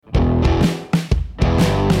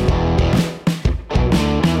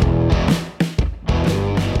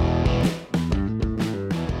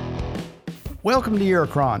Welcome to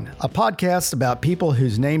Eurocron, a podcast about people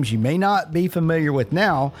whose names you may not be familiar with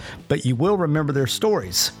now, but you will remember their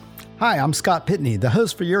stories. Hi, I'm Scott Pitney, the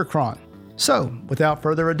host for Eurocron. So, without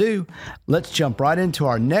further ado, let's jump right into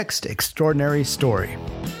our next extraordinary story.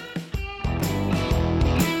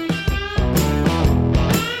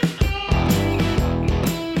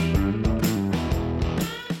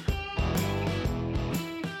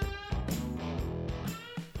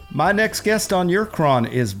 My next guest on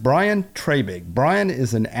Eurocron is Brian Trabig. Brian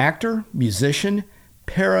is an actor, musician,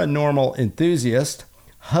 paranormal enthusiast,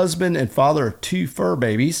 husband and father of 2 fur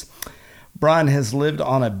babies. Brian has lived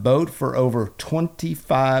on a boat for over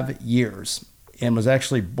 25 years and was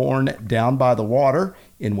actually born down by the water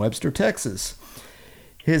in Webster, Texas.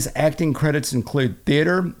 His acting credits include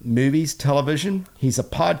theater, movies, television. He's a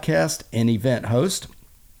podcast and event host.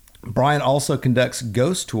 Brian also conducts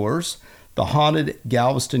ghost tours, the Haunted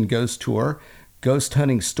Galveston Ghost Tour, ghost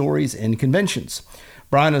hunting stories, and conventions.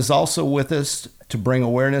 Brian is also with us to bring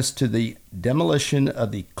awareness to the demolition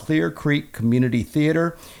of the Clear Creek Community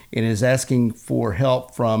Theater and is asking for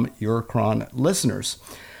help from Eurocron listeners.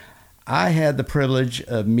 I had the privilege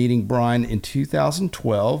of meeting Brian in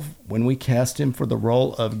 2012 when we cast him for the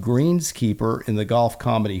role of Greenskeeper in the golf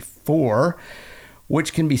comedy 4,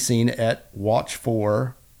 which can be seen at Watch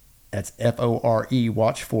 4. That's FORE,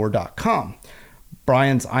 watch4.com.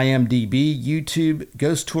 Brian's IMDb, YouTube,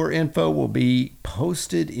 Ghost Tour info will be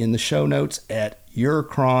posted in the show notes at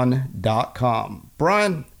Eurocron.com.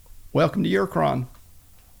 Brian, welcome to Eurocron.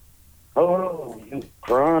 Hello,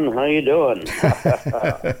 Eurocron. How you doing?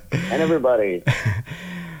 And everybody.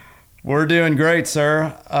 We're doing great,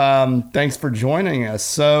 sir. Thanks for joining us.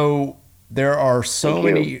 So there are so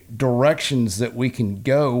many directions that we can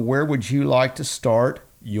go. Where would you like to start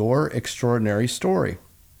your extraordinary story?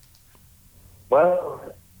 Well,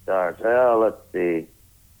 let's see.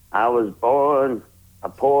 I was born a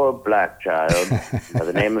poor black child by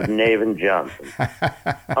the name of Navin Johnson.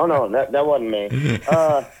 Oh, no, that wasn't me.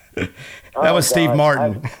 That was Steve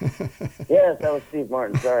Martin. Yes, that was Steve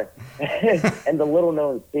Martin, sorry. And the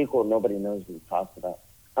little-known sequel nobody knows what he talks about.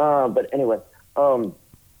 But anyway,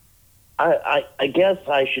 I guess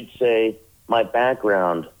I should say my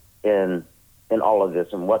background in all of this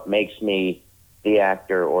and what makes me the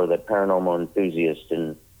actor or the paranormal enthusiast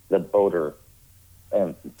and the boater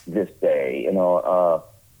this day. You know,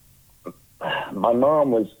 my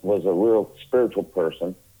mom was a real spiritual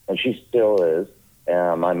person, and she still is.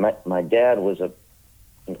 My dad was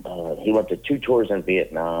he went to 2 tours in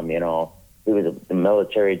Vietnam. You know, he was a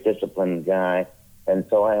military disciplined guy, and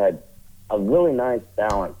so I had a really nice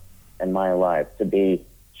balance in my life to be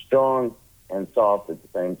strong and soft at the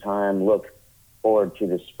same time. Look forward to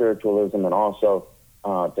the spiritualism and also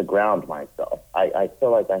to ground myself. I feel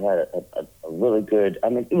like I had a really good, I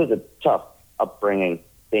mean, it was a tough upbringing,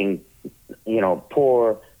 being, you know,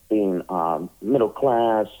 poor, being middle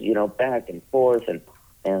class, you know, back and forth.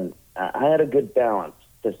 And I had a good balance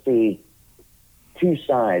to see 2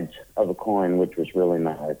 sides of a coin, which was really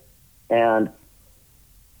nice. And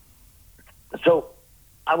so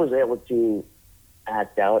I was able to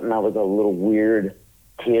act out, and I was a little weird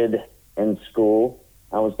kid in school.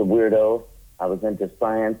 I was the weirdo. I was into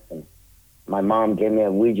science, and my mom gave me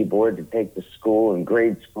a Ouija board to take to school and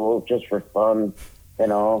grade school just for fun, you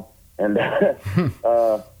know. And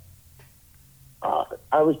I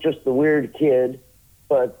was just the weird kid,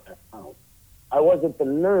 but I wasn't the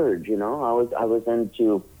nerd, you know. I was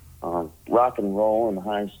into rock and roll in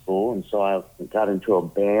high school, and so I got into a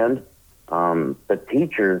band. The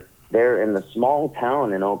teacher there in the small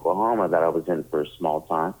town in Oklahoma that I was in for a small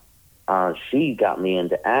time, she got me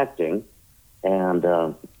into acting, and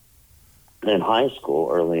in high school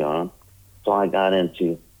early on. So I got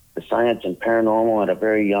into the science and paranormal at a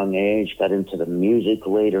very young age, got into the music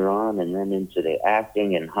later on, and then into the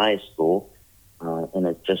acting in high school, and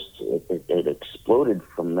it exploded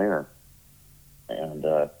from there. And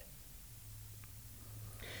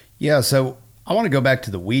yeah, so I want to go back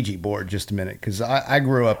to the Ouija board just a minute, because I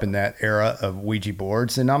grew up in that era of Ouija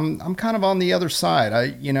boards, and I'm kind of on the other side.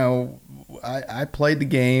 I played the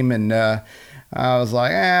game, and I was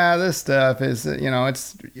like, this stuff is, you know,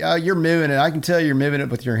 it's, you're moving it. I can tell you're moving it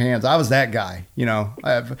with your hands. I was that guy, you know.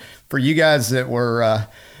 For you guys that were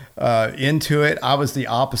into it, I was the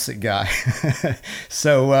opposite guy.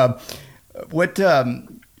 So what...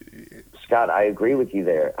 Scott, I agree with you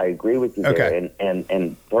there. Okay.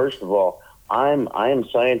 And first of all, I am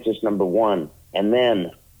scientist number 1, and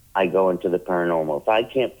then I go into the paranormal. If I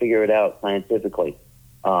can't figure it out scientifically,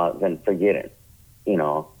 then forget it. You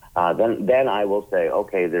know, then I will say,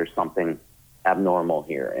 okay, there's something abnormal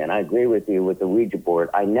here. And I agree with you with the Ouija board.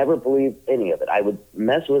 I never believed any of it. I would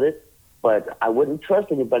mess with it, but I wouldn't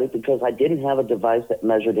trust anybody because I didn't have a device that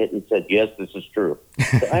measured it and said, yes, this is true.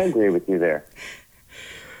 So I agree with you there.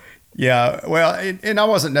 Yeah, well, and I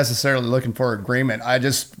wasn't necessarily looking for agreement. I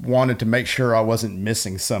just wanted to make sure I wasn't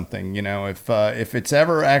missing something. You know, if it's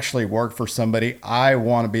ever actually worked for somebody, I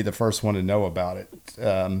want to be the first one to know about it.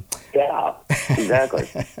 Yeah, exactly.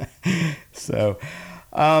 So,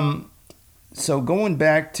 so going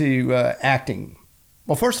back to acting.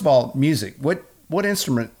 Well, first of all, music. What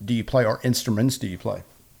instrument do you play, or instruments do you play?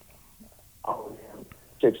 Oh, man.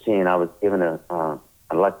 16, I was given an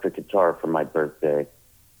electric guitar for my birthday.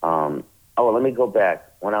 Let me go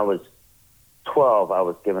back. When I was 12, I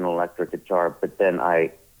was given an electric guitar, but then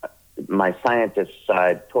my scientist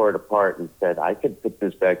side tore it apart and said, I could put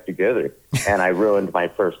this back together. And I ruined my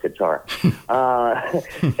first guitar. And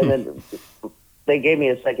then they gave me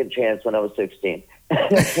a second chance when I was 16.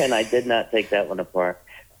 And I did not take that one apart.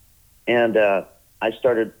 And I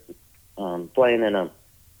started playing in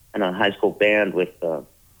a high school band with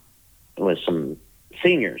some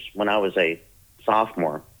seniors when I was a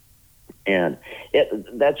sophomore. And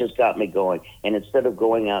that just got me going. And instead of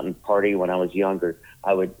going out and party when I was younger,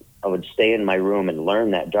 I would stay in my room and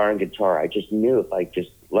learn that darn guitar. I just knew if I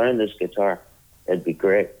just learned this guitar, it'd be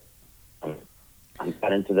great. I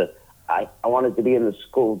got into I wanted to be in the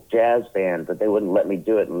school jazz band, but they wouldn't let me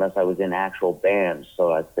do it unless I was in actual bands.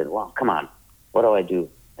 So I said, well, come on, what do I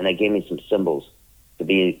do? And they gave me some cymbals to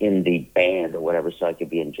be in the band or whatever so I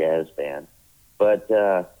could be in jazz band. But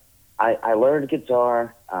I learned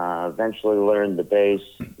guitar, eventually learned the bass,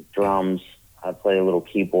 drums. I play a little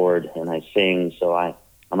keyboard, and I sing. So I'm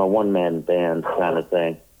a one-man band kind of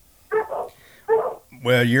thing.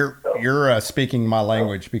 Well, you're speaking my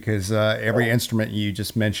language, because every instrument you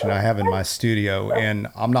just mentioned I have in my studio, and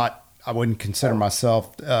I wouldn't consider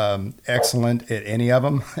myself excellent at any of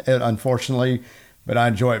them, unfortunately, but I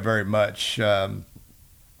enjoy it very much.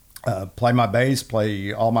 Play my bass,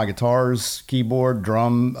 play all my guitars, keyboard,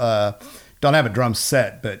 drum. Don't have a drum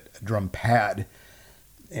set, but a drum pad,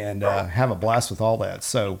 and have a blast with all that.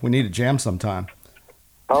 So we need to jam sometime.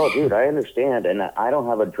 Oh, dude, I understand. And I don't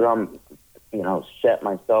have a drum, set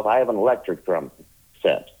myself. I have an electric drum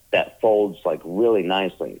set that folds like really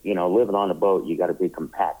nicely. Living on a boat, you got to be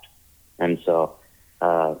compact. And so,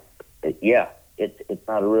 it's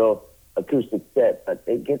not a real acoustic set, but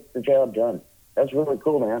it gets the job done. That's really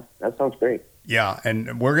cool, man. That sounds great. Yeah,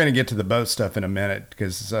 and we're going to get to the boat stuff in a minute,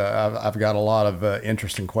 because I've got a lot of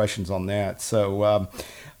interesting questions on that. So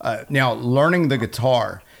now, learning the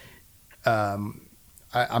guitar,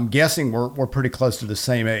 I'm guessing we're pretty close to the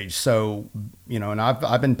same age. So, and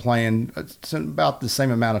I've been playing about the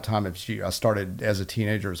same amount of time as you. I started as a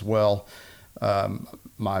teenager as well.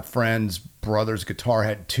 My friend's brother's guitar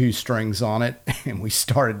had 2 strings on it, and we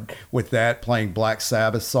started with that, playing Black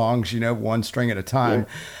Sabbath songs, one string at a time.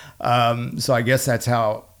 Yeah. So I guess that's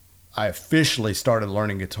how I officially started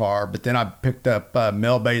learning guitar. But then I picked up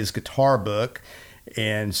Mel Bay's guitar book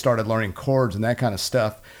and started learning chords and that kind of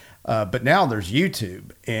stuff. But now there's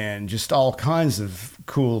YouTube and just all kinds of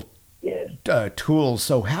cool tools.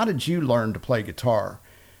 So how did you learn to play guitar?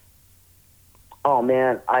 Oh,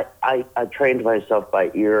 man, I trained myself by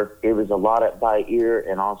ear. It was a lot by ear,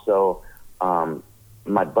 and also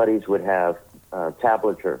my buddies would have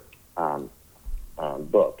tablature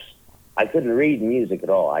books. I couldn't read music at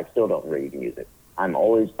all. I still don't read music. I'm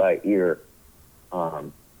always by ear.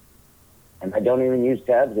 And I don't even use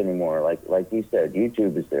tabs anymore. Like you said,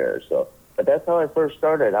 YouTube is there. So, but that's how I first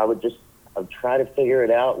started. I would try to figure it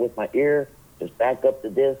out with my ear, just back up the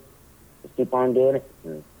disc, just keep on doing it,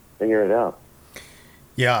 and figure it out.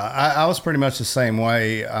 Yeah, I was pretty much the same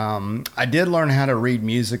way. I did learn how to read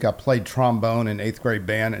music. I played trombone in 8th grade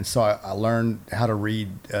band, and so I learned how to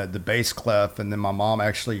read the bass clef, and then my mom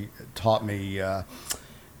actually taught me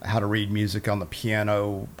how to read music on the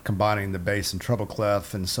piano, combining the bass and treble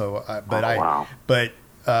clef. And so,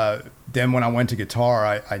 then when I went to guitar,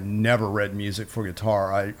 I never read music for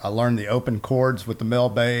guitar. I learned the open chords with the Mel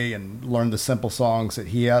Bay and learned the simple songs that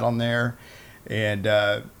he had on there. And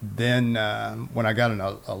then when I got an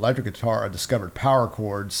electric guitar, I discovered power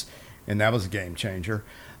chords, and that was a game changer.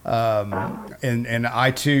 And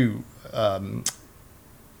I too, the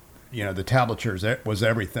tablature was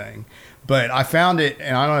everything. But I found it,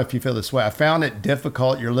 and I don't know if you feel this way, I found it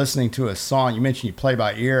difficult. You're listening to a song, you mentioned you play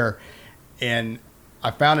by ear, and I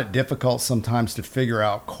found it difficult sometimes to figure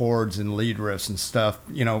out chords and lead riffs and stuff.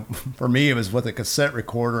 For me, it was with a cassette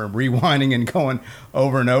recorder and rewinding and going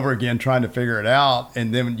over and over again, trying to figure it out.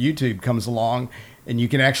 And then YouTube comes along and you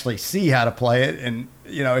can actually see how to play it. And,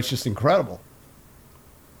 it's just incredible.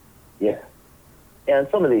 Yeah. And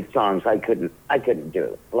some of these songs I couldn't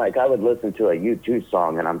do. Like I would listen to a U2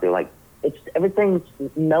 song and I'd be like, it's everything's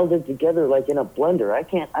melded together like in a blender. I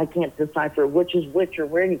can't decipher which is which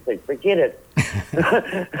or anything. Forget it.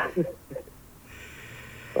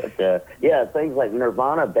 But yeah, things like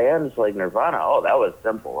Nirvana, bands like Nirvana. Oh, that was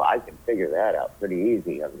simple. I could figure that out pretty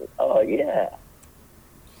easy. I was like, oh yeah.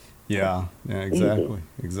 Yeah.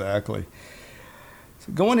 Exactly.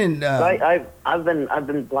 So going in, I've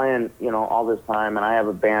been playing, all this time, and I have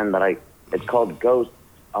a band that it's called Ghosts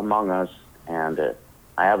Among Us, and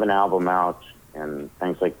I have an album out and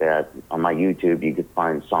things like that. On my YouTube, you could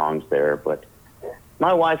find songs there. But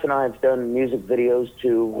my wife and I have done music videos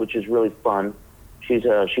too, which is really fun. She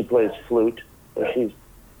plays flute, so she's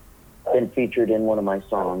been featured in one of my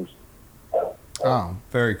songs. Oh,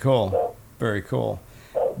 very cool. Very cool.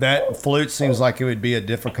 That flute seems like it would be a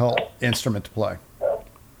difficult instrument to play.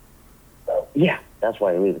 Yeah, that's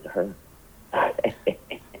why I leave it to her.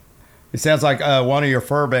 It sounds like one of your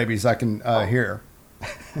fur babies I can hear.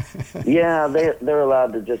 Yeah, they're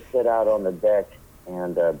allowed to just sit out on the deck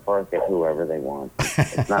and bark at whoever they want.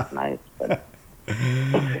 It's not nice, but...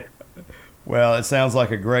 Well, it sounds like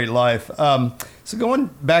a great life. So going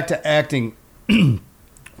back to acting,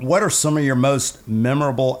 what are some of your most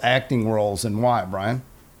memorable acting roles and why, Brian?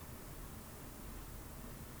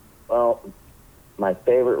 Well, my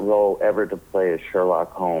favorite role ever to play is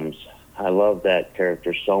Sherlock Holmes. I love that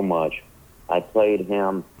character so much. I played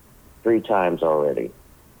him 3 times already.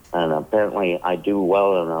 And apparently I do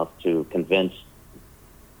well enough to convince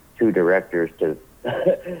 2 directors to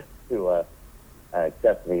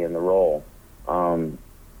accept me in the role.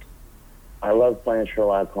 I love playing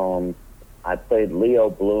Sherlock Holmes. I played Leo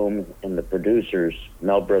Bloom in The Producers.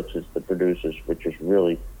 Mel Brooks is The Producers, which is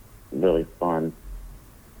really, really fun.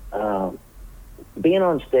 Being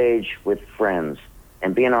on stage with friends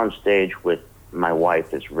and being on stage with my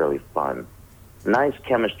wife is really fun. Nice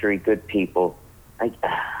chemistry, good people.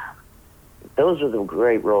 Those are the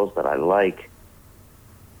great roles that I like.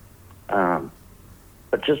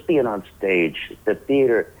 But just being on stage, the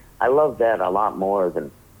theater, I love that a lot more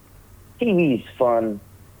than TV's fun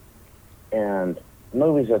and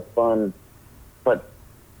movies are fun, but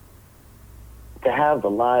to have the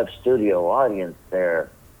live studio audience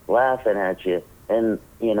there laughing at you and,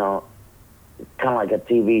 kind of like a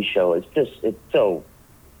TV show, it's so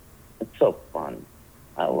fun.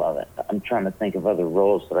 I love it. I'm trying to think of other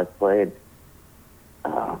roles that I played.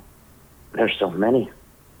 There's so many.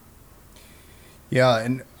 Yeah,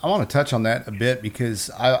 and I want to touch on that a bit because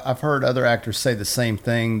I've heard other actors say the same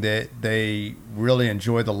thing, that they really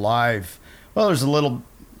enjoy the live. Well, there's a little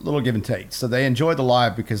give and take. So they enjoy the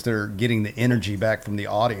live because they're getting the energy back from the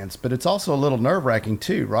audience, but it's also a little nerve-wracking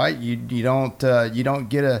too, right? You don't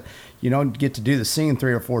get to do the scene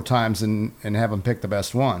 3 or 4 times and have them pick the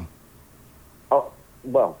best one. Oh,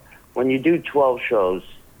 well, when you do 12 shows,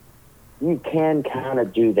 you can kind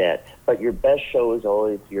of do that, but your best show is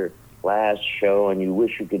always your last show, and you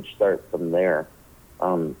wish you could start from there.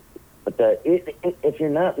 But if you're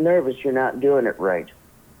not nervous, you're not doing it right.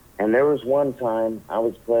 And there was one time I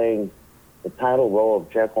was playing the title role of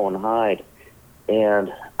Jekyll and Hyde,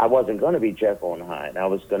 and I wasn't going to be Jekyll and Hyde. I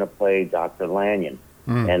was going to play Dr. Lanyon.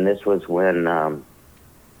 And this was when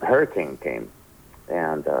Hurricane came,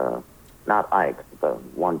 and not Ike, the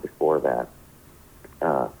one before that.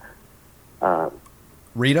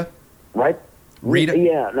 Rita? Right? Rita?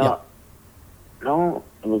 Yeah, no. Yeah. No,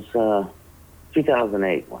 it was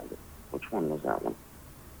 2008, was it? Which one was that one?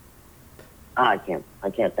 I can't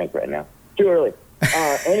think right now. Too early.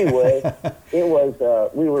 Anyway, it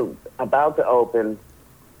was, we were about to open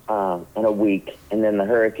in a week, and then the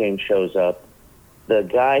hurricane shows up. The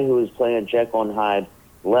guy who was playing Jekyll and Hyde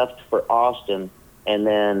left for Austin, and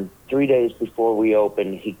then 3 days before we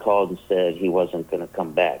opened, he called and said he wasn't going to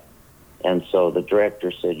come back. And so the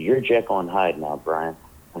director said, "You're Jekyll and Hyde now, Brian."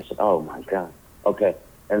 I said, "Oh, my God. Okay."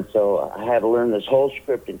 And so I had to learn this whole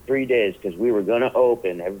script in 3 days because we were going to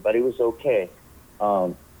open. Everybody was okay.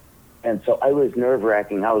 And so I was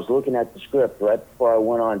nerve-wracking. I was looking at the script right before I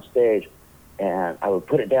went on stage, and I would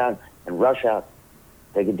put it down and rush out,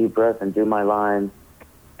 take a deep breath, and do my line.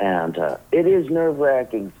 And it is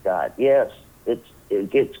nerve-wracking, Scott. Yes, it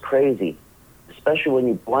gets crazy, especially when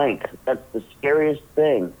you blank. That's the scariest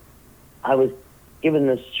thing. I was given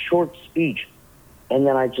this short speech, and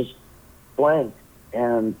then I just blanked,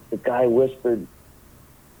 and the guy whispered,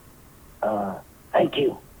 "Thank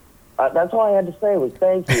you." That's all I had to say was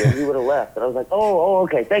thank you, and he would have left. And I was like, oh,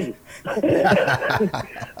 okay, thank you.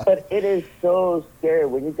 But it is so scary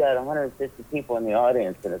when you've got 150 people in the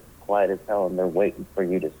audience and it's quiet as hell, and they're waiting for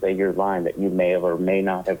you to say your line that you may have or may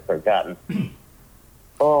not have forgotten.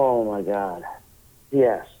 Oh, my God.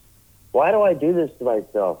 Yes. Why do I do this to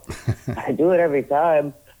myself? I do it every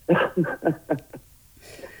time.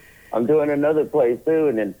 I'm doing another play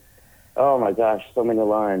soon, and oh, my gosh, so many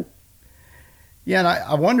lines. Yeah, and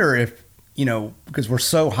I wonder if, because we're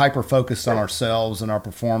so hyper-focused on ourselves and our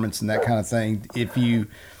performance and that kind of thing,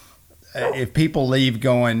 if people leave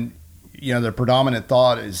going, their predominant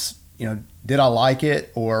thought is, did I like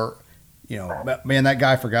it? Or, man, that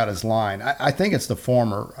guy forgot his line. I think it's the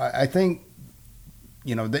former. I think,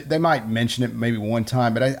 they might mention it maybe one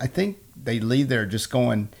time, but I think they leave there just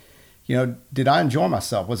going, did I enjoy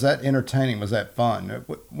myself? Was that entertaining? Was that fun?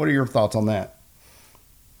 What are your thoughts on that?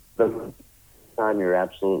 You're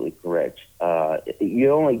absolutely correct.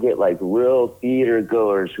 You only get like real theater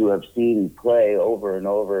goers who have seen play over and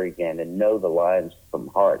over again and know the lines from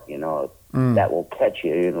heart, that will catch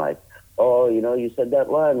you. You're like, oh, you said that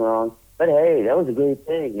line wrong, but hey, that was a great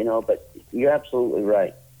thing, but you're absolutely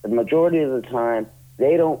right. The majority of the time,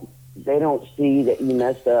 they don't see that you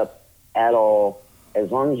messed up at all. As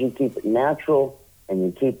long as you keep it natural and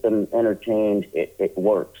you keep them entertained, it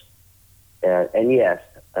works. And yes,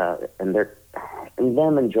 and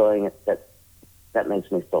them enjoying it, that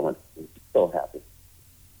makes me so happy.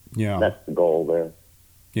 Yeah. That's the goal there.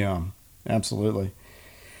 Yeah, absolutely.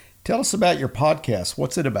 Tell us about your podcast.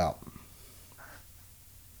 What's it about?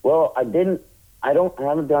 Well, I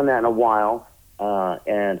haven't done that in a while.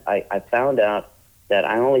 And I found out that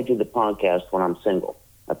I only do the podcast when I'm single,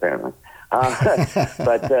 apparently.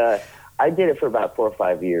 But I did it for about 4 or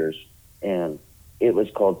 5 years, and it was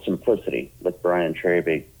called Simplicity with Brian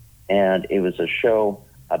Traby. And it was a show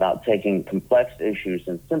about taking complex issues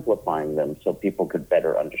and simplifying them so people could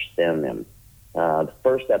better understand them. The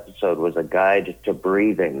first episode was a guide to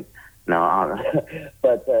breathing. No, I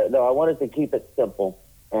wanted to keep it simple.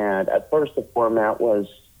 And at first the format was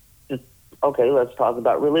just, okay, let's talk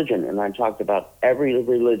about religion. And I talked about every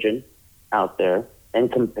religion out there and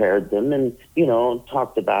compared them and,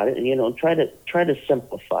 talked about it and, try to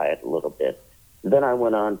simplify it a little bit. Then I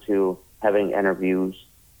went on to having interviews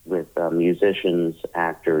with musicians,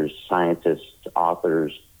 actors, scientists,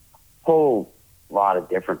 authors, whole lot of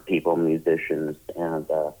different people, musicians, and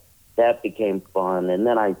that became fun. And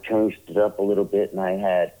then I changed it up a little bit, and I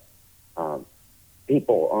had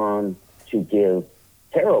people on to give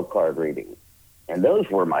tarot card readings. And those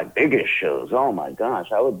were my biggest shows. Oh, my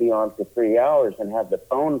gosh. I would be on for 3 hours and have the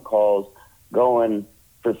phone calls going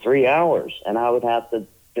for 3 hours. And I would have to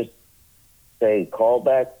just say, call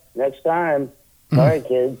back next time. Sorry,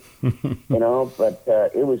 kids. But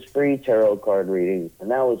it was free tarot card readings,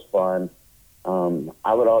 and that was fun.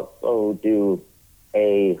 I would also do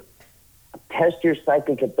a test your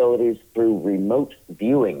psychic abilities through remote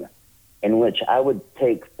viewing, in which I would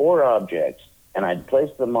take 4 objects and I'd place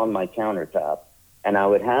them on my countertop, and I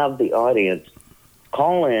would have the audience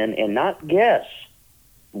call in and not guess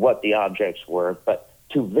what the objects were, but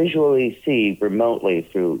to visually see remotely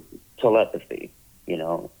through telepathy,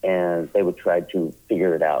 and they would try to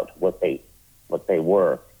figure it out, what they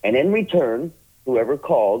were. And in return, whoever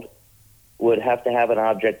called would have to have an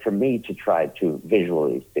object for me to try to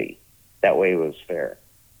visually see. That way it was fair.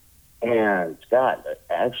 And Scott,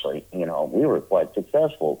 actually, we were quite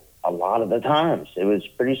successful a lot of the times. It was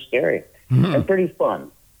pretty scary and pretty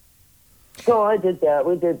fun. So I did that.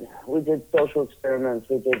 We did social experiments.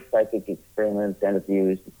 We did psychic experiments,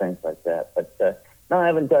 interviews, and things like that. But no, I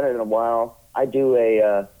haven't done it in a while. I do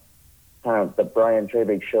a kind of the Brian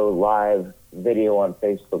Traby Show live video on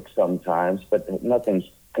Facebook sometimes, but nothing's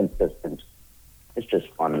consistent. It's just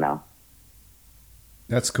fun now.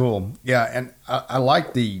 That's cool. Yeah, and I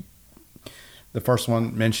like the first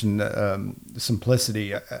one mentioned,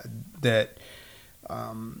 simplicity, that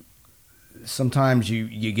sometimes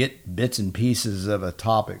you get bits and pieces of a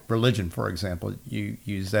topic. Religion, for example, you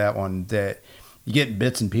use that one, that you get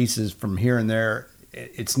bits and pieces from here and there.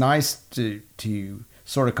 It's nice to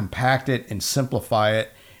sort of compact it and simplify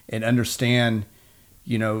it and understand,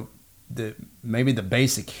 maybe the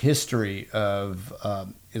basic history of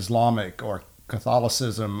Islamic or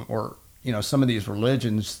Catholicism or, some of these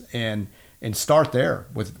religions, and start there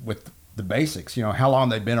with the basics, how long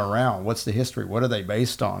they've been around, what's the history, what are they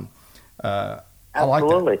based on? Absolutely. I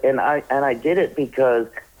like that. And I did it because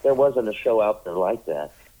there wasn't a show out there like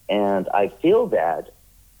that. And I feel that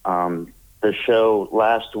the show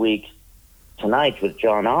last week, Tonight with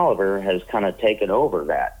John Oliver, has kind of taken over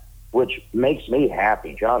that. which makes me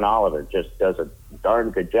happy. John Oliver just does a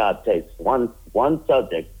darn good job. Takes one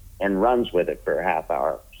subject and runs with it for a half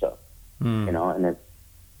hour. So, and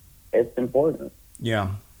it's important.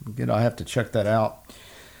 Yeah, good. I have to check that out.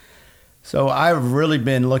 So I've really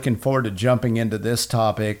been looking forward to jumping into this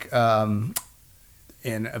topic.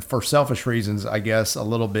 And for selfish reasons, I guess, a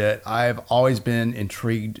little bit, I've always been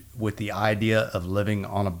intrigued with the idea of living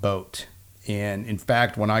on a boat. And in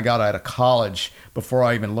fact, when I got out of college, before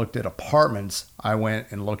I even looked at apartments, I went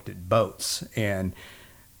and looked at boats. And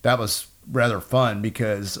that was rather fun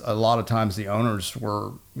because a lot of times the owners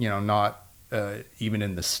were, not even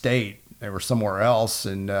in the state. They were somewhere else.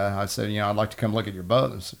 And I said, I'd like to come look at your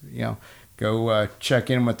boat. And so, go check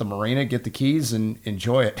in with the marina, get the keys, and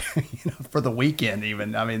enjoy it for the weekend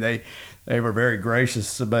even. I mean, they were very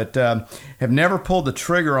gracious, but have never pulled the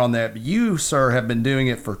trigger on that. But you, sir, have been doing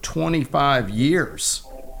it for 25 years,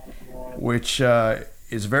 which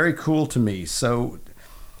is very cool to me. So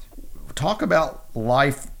talk about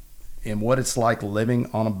life and what it's like living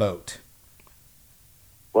on a boat.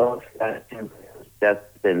 Well,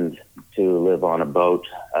 destined to live on a boat.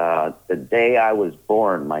 The day I was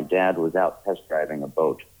born, my dad was out test driving a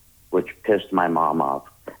boat, which pissed my mom off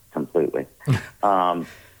completely. So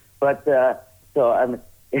that's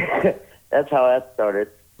how that started.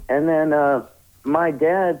 And then my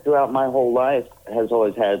dad, throughout my whole life, has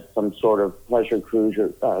always had some sort of pleasure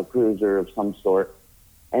cruiser of some sort.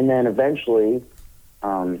 And then eventually,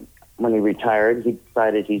 when he retired, he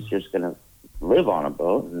decided he's just going to live on a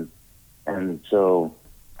boat. And so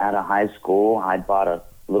out of high school, I bought a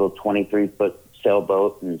little 23-foot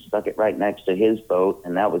sailboat and stuck it right next to his boat.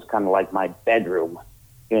 And that was kind of like my bedroom,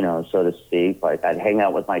 so to speak. Like I'd hang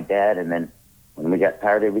out with my dad, and then when we got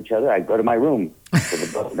tired of each other, I'd go to my room to the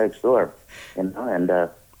boat next door, and come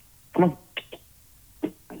on.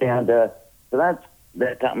 And so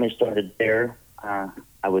that got me started there.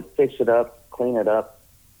 I would fix it up, clean it up,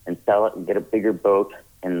 and sell it and get a bigger boat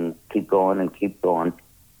and keep going and keep going.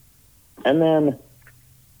 And then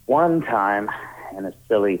one time, in a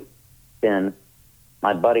silly spin,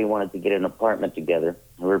 my buddy wanted to get an apartment together.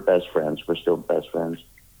 We were best friends. We're still best friends.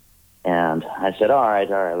 And I said, all right,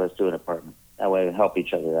 let's do an apartment. That way we help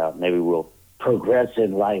each other out. Maybe we'll progress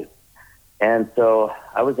in life. And so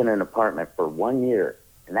I was in an apartment for 1 year,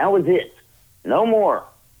 and that was it. No more.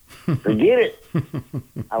 Forget it.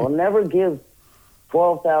 I will never give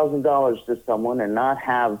 $12,000 to someone and not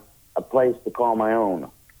have a place to call my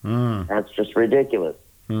own. That's just ridiculous.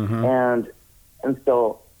 Mm-hmm. And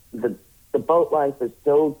so the boat life is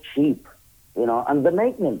so cheap, and the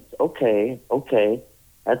maintenance, okay,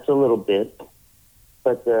 that's a little bit,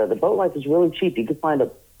 but the boat life is really cheap. You can find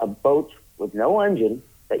a boat with no engine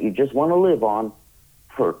that you just want to live on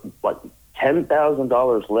for like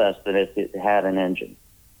 $10,000 less than if it had an engine.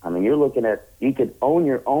 I mean, you're looking at, you could own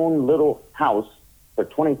your own little house for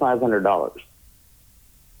 $2,500.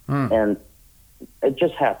 And it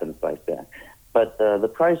just happens like that. But the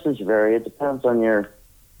prices vary. It depends on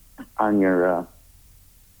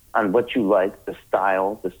what you like, the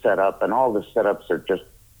style, the setup, and all the setups are just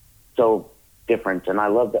so different. And I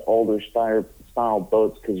love the older style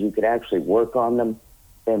boats because you could actually work on them.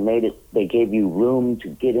 They gave you room to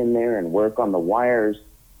get in there and work on the wires.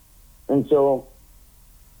 And so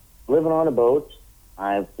living on a boat,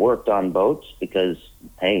 I've worked on boats because,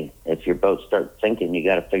 hey, if your boat starts sinking, you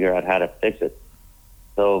got to figure out how to fix it.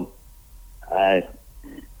 So I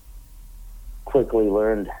quickly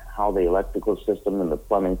learned how the electrical system and the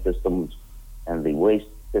plumbing systems and the waste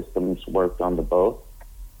systems worked on the boat.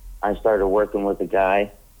 I started working with a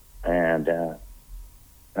guy, and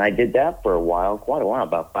I did that for quite a while,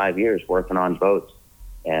 about 5 years working on boats,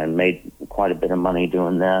 and made quite a bit of money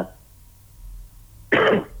doing that.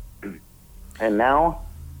 And now,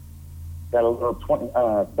 got a little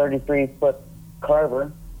 33-foot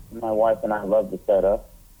Carver. My wife and I love the setup.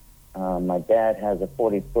 My dad has a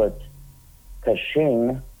 40-foot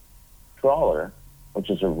Kashing trawler,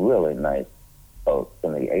 which is a really nice boat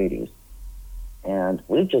from the 80s. And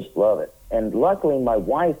we just love it. And luckily, my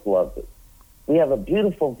wife loves it. We have a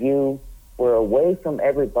beautiful view. We're away from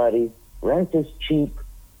everybody. Rent is cheap.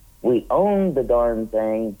 We own the darn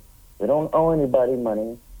thing. We don't owe anybody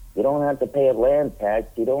money. You don't have to pay a land tax.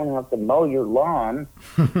 You don't have to mow your lawn.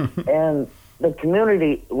 And the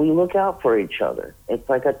community, we look out for each other. It's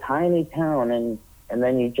like a tiny town, and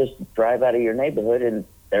then you just drive out of your neighborhood, and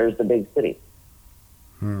there's the big city.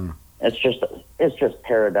 It's just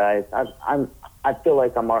paradise. I feel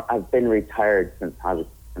like I've been retired since I was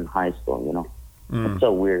in high school. It's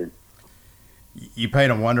so weird. You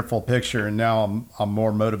paint a wonderful picture, and now I'm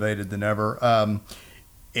more motivated than ever.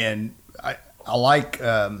 And I like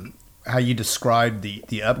how you described the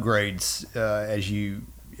upgrades as you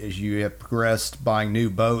have progressed, buying new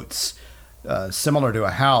boats, similar to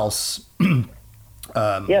a house. You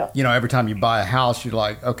know, every time you buy a house, you're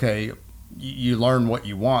like, okay, you learn what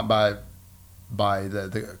you want by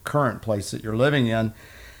the current place that you're living in.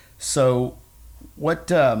 So,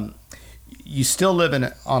 what you still live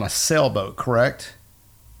on a sailboat, correct?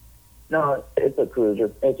 No, it's a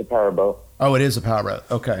cruiser. It's a powerboat. Oh, it is a powerboat.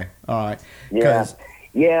 Okay, all right. Yeah,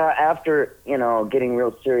 yeah. After getting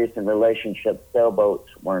real serious in relationships, sailboats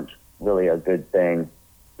weren't really a good thing.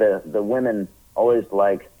 The women always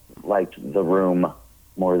liked the room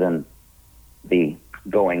more than the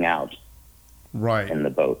going out. Right. In the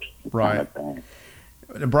boat. Right.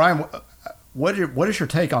 Brian, what is your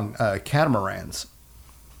take on catamarans?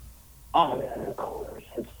 Oh, man, of course.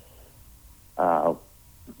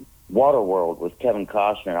 Waterworld with Kevin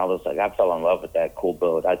Costner. I fell in love with that cool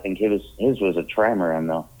boat. I think his was a trimaran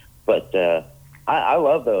though, but I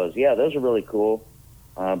love those. Yeah, those are really cool.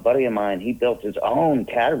 A buddy of mine, he built his own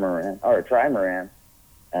catamaran or a trimaran,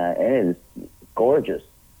 and it is gorgeous.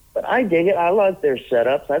 But I dig it. I like their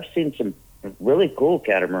setups. I've seen some really cool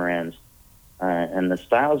catamarans, and the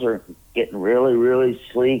styles are getting really, really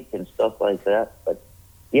sleek and stuff like that. But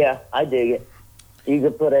yeah, I dig it. You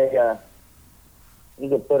could put a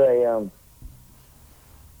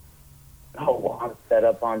lawn set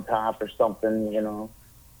up on top or something,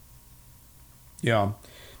 Yeah.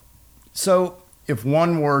 So if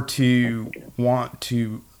one were to want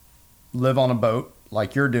to live on a boat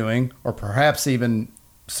like you're doing, or perhaps even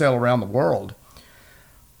sail around the world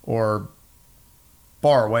or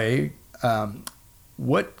far away,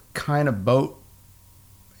 what kind of boat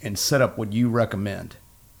and setup would you recommend?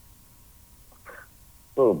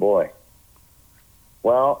 Oh boy.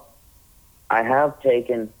 Well, I have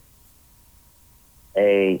taken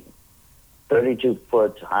a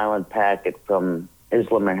 32-foot island packet from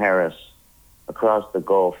Isla Mujeres across the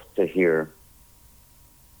Gulf to here.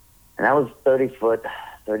 And that was 32-foot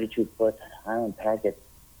island packet.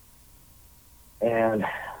 And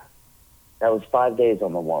that was 5 days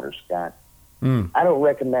on the water, Scott. I don't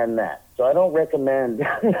recommend that. So I don't recommend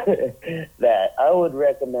that. I would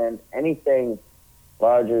recommend anything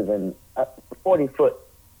larger than 40 foot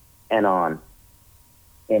and on,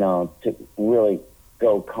 to really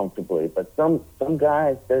go comfortably. But some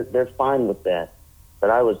guys, they're fine with that. But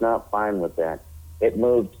I was not fine with that. It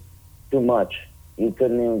moved too much. You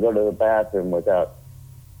couldn't even go to the bathroom without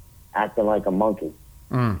acting like a monkey.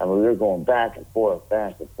 And we were going back and forth,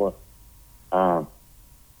 back and forth. But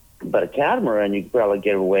a catamaran you could probably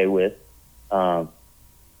get away with. Little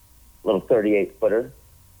 38-footer.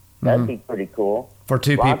 That'd be pretty cool. For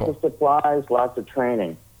two people. Lots of supplies, lots of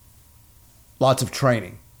training. Lots of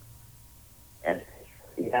training. And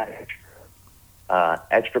yeah,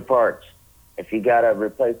 extra parts. If you got to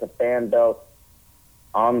replace a fan belt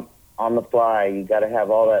on the fly, you got to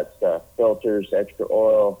have all that stuff. Filters, extra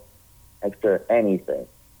oil, extra anything.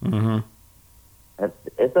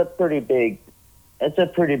 It's a pretty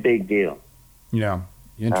big deal. Yeah,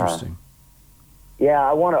 interesting. Yeah,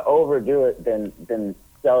 I want to overdo it than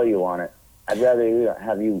sell you on it. I'd rather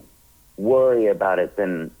have you worry about it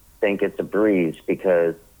than think it's a breeze,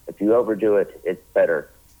 because if you overdo it, it's better.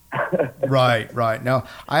 Right. Now,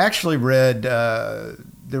 I actually read,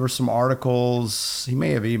 there were some articles. He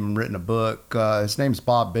may have even written a book. His name's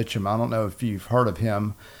Bob Bitcham. I don't know if you've heard of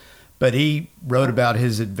him, but he wrote about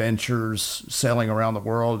his adventures sailing around the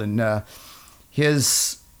world, and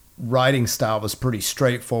his writing style was pretty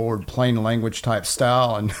straightforward, plain language type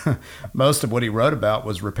style, and most of what he wrote about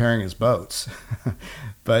was repairing his boats.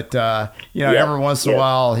 But every once in a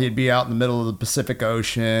while he'd be out in the middle of the Pacific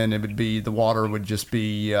Ocean. It would be, the water would just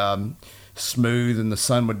be smooth and the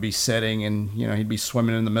sun would be setting, and he'd be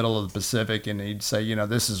swimming in the middle of the Pacific, and he'd say,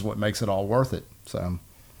 this is what makes it all worth it. So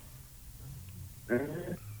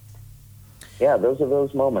yeah, those are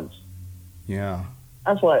those moments. Yeah,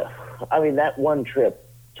 that's why. I mean, that one trip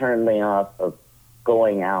turned me off of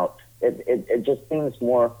going out. It just seems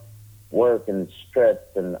more work and stress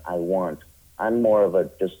than I want. I'm more of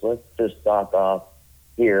let's just dock off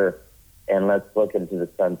here and let's look into the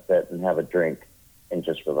sunset and have a drink and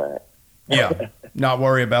just relax. Yeah, not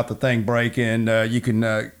worry about the thing breaking. You can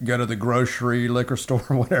go to the grocery, liquor store,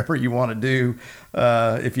 whatever you want to do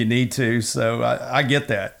if you need to. So I get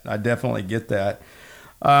that. I definitely get that.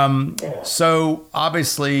 So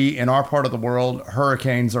obviously in our part of the world,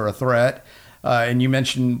 hurricanes are a threat. And you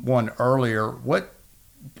mentioned one earlier. What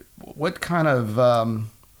kind of,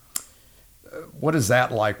 what is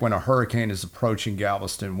that like when a hurricane is approaching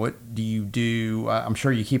Galveston? What do you do? I'm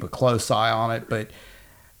sure you keep a close eye on it, but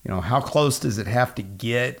How close does it have to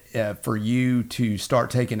get for you to start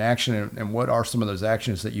taking action, and what are some of those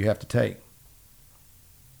actions that you have to take?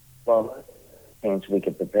 Well, things we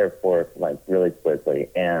could prepare for it like really quickly.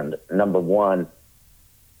 And number one,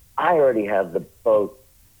 I already have the boat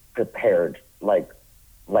prepared, like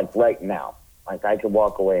right now. Like I could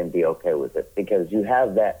walk away and be okay with it because you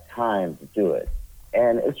have that time to do it.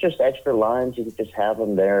 And it's just extra lines. You could just have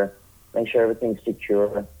them there, make sure everything's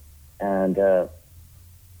secure. And there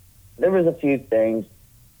was a few things.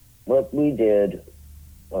 What we did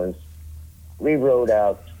was we rode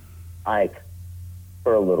out Ike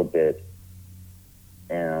for a little bit.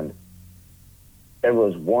 And there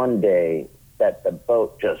was one day that the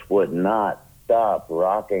boat just would not stop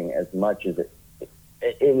rocking as much as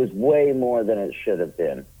it was way more than it should have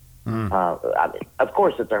been. Of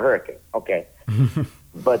course, it's a hurricane, okay.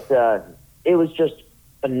 But it was just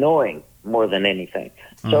annoying more than anything.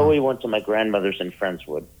 So we went to my grandmother's in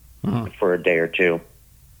Friendswood for a day or two.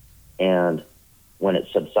 And when it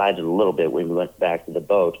subsided a little bit, we went back to the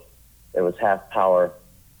boat. It was half power.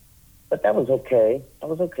 But that was okay. That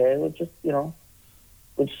was okay. We just,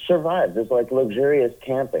 we survived. It's like luxurious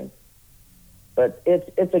camping. But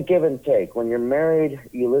it's a give and take. When you're married,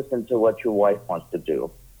 you listen to what your wife wants to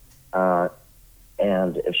do.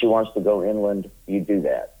 And if she wants to go inland, you do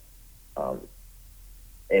that.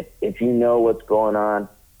 If you know what's going on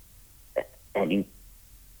and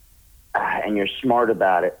you're smart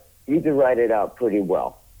about it, you can write it out pretty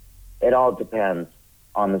well. It all depends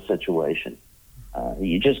on the situation.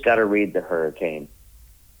 You just got to read the hurricane.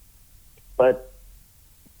 But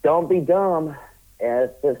don't be dumb.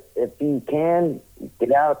 If you can,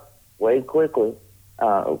 get out way quickly,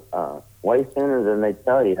 way sooner than they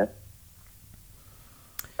tell you.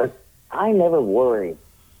 But I never worry.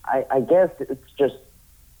 I guess it's just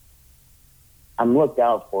I'm looked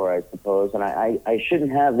out for, I suppose, and I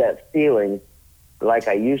shouldn't have that feeling like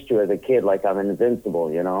I used to as a kid, like I'm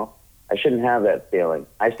invincible, I shouldn't have that feeling.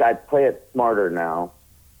 I play it smarter now,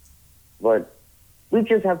 but we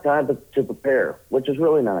just have time to prepare, which is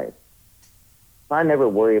really nice. I never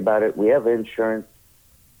worry about it. We have insurance.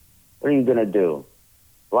 What are you going to do?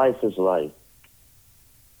 Life is life.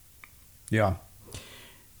 Yeah.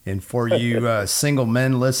 And for you single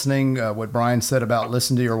men listening, what Brian said about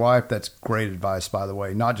listen to your wife, that's great advice, by the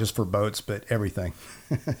way, not just for boats, but everything.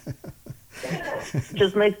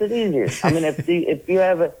 Just makes it easier. I mean, if you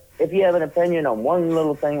have an opinion on one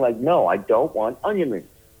little thing, like, no, I don't want onion rings.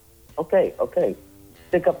 Okay.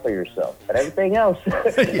 Stick up for yourself. But everything else.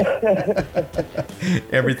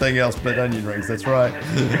 Everything else but onion rings. That's right.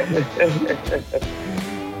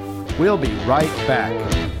 We'll be right back.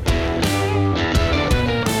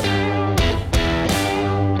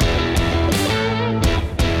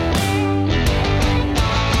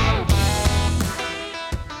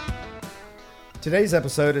 Today's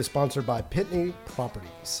episode is sponsored by Pitney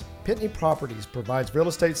Properties. Pitney Properties provides real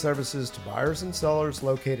estate services to buyers and sellers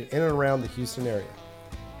located in and around the Houston area.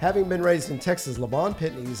 Having been raised in Texas, LaVon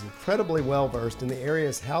Pitney is incredibly well-versed in the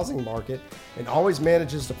area's housing market and always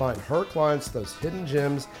manages to find her clients those hidden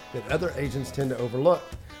gems that other agents tend to overlook.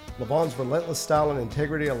 LaVon's relentless style and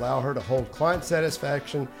integrity allow her to hold client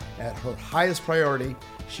satisfaction at her highest priority.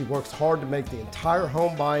 She works hard to make the entire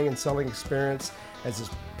home buying and selling experience as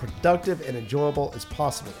productive and enjoyable as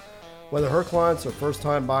possible. Whether her clients are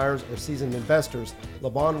first-time buyers or seasoned investors,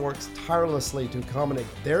 LaVon works tirelessly to accommodate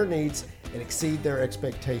their needs and exceed their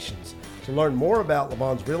expectations. To learn more about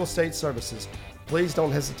LaVon's real estate services, please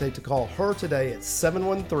don't hesitate to call her today at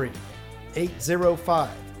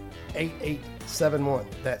 713-805-8871.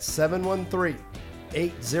 That's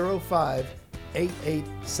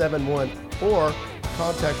 713-805-8871, or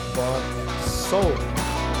contact LaVon at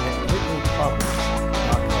sold@pitneyproperties.com.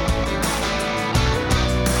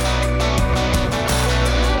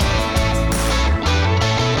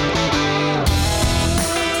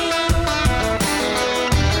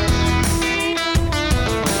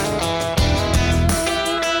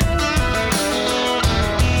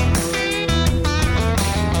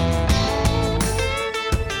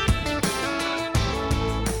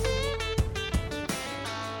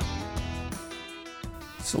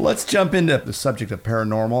 So let's jump into the subject of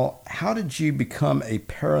paranormal. How did you become a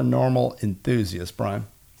paranormal enthusiast, Brian?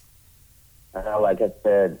 Like I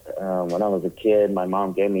said, when I was a kid, my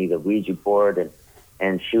mom gave me the Ouija board,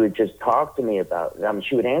 and she would just talk to me about it. I mean,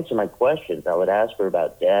 she would answer my questions. I would ask her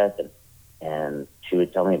about death, and she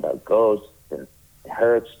would tell me about ghosts and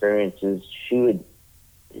her experiences. She would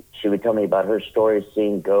tell me about her stories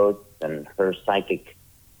seeing ghosts and her psychic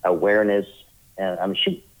awareness. And I mean,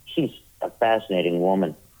 she's a fascinating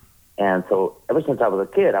woman. And so ever since I was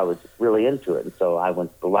a kid, I was really into it. And so I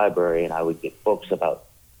went to the library and I would get books about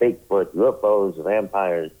Bigfoot, UFOs,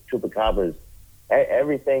 vampires, chupacabras,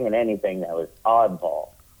 everything and anything that was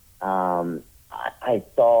oddball. I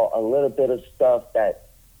saw a little bit of stuff that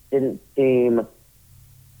didn't seem,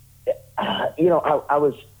 I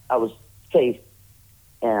was safe,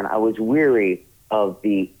 and I was weary of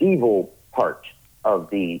the evil part of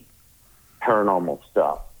the paranormal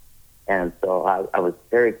stuff. And so I was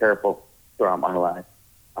very careful throughout my life.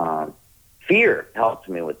 Fear helped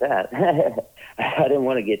me with that. I didn't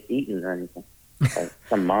want to get eaten or anything, like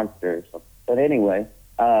some monster or something. But anyway,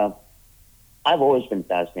 I've always been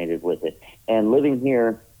fascinated with it. And living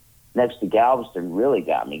here next to Galveston really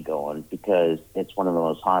got me going because it's one of the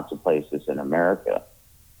most haunted places in America.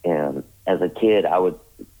 And as a kid, I would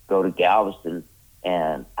go to Galveston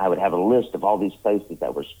and I would have a list of all these places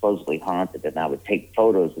that were supposedly haunted, and I would take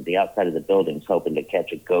photos of the outside of the buildings hoping to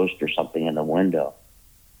catch a ghost or something in the window.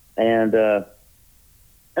 And so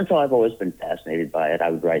I've always been fascinated by it.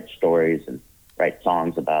 I would write stories and write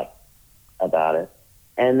songs about it.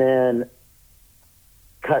 And then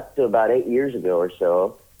cut to about 8 years ago or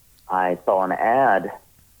so, I saw an ad,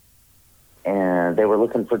 and they were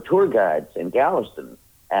looking for tour guides in Galveston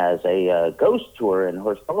as a ghost tour and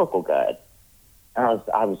historical guide. And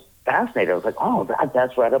I was fascinated. I was like, oh,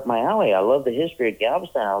 that's right up my alley. I love the history of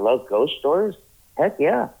Galveston. I love ghost stories. Heck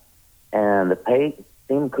yeah. And the pay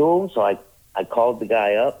seemed cool, so I called the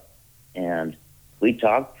guy up, and we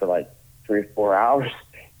talked for like 3 or 4 hours,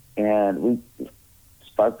 and we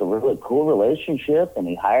sparked a really cool relationship, and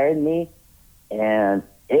he hired me, and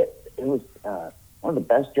it was one of the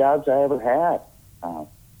best jobs I ever had.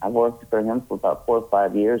 I worked for him for about 4 or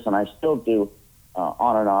 5 years, and I still do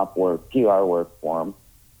on and off work, PR work for him.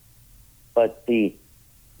 But the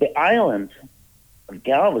island of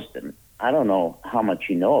Galveston, I don't know how much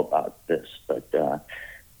you know about this, but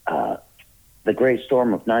the Great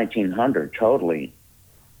Storm of 1900 totally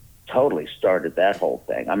started that whole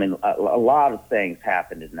thing. I mean, a lot of things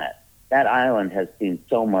happened in that. That island has seen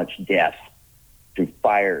so much death through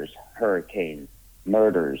fires, hurricanes,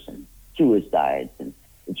 murders, and suicides, and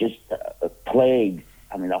just plagues.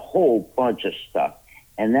 I mean, a whole bunch of stuff.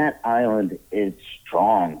 And that island is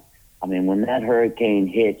strong. I mean, when that hurricane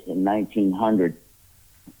hit in 1900,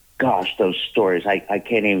 gosh, those stories, I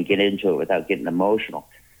can't even get into it without getting emotional.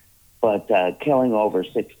 But killing over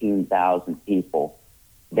 16,000 people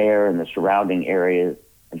there in the surrounding areas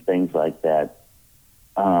and things like that.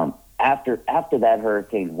 After that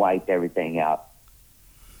hurricane wiped everything out,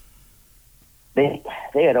 they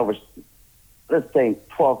had over, let's say,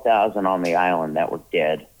 12,000 on the island that were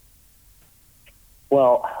dead.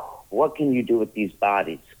 Well, what can you do with these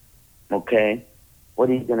bodies? Okay? What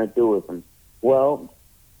are you going to do with them? Well,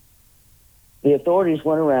 the authorities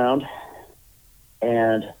went around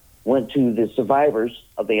and went to the survivors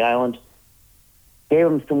of the island, gave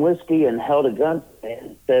them some whiskey and held a gun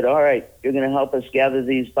and said, all right, you're going to help us gather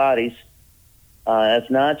these bodies. If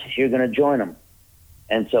not, you're going to join them.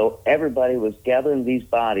 And so everybody was gathering these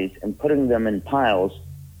bodies and putting them in piles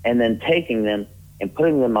and then taking them and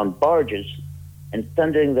putting them on barges and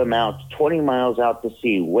sending them out 20 miles out to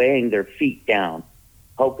sea, weighing their feet down,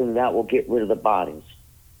 hoping that will get rid of the bodies.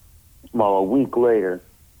 Well, a week later,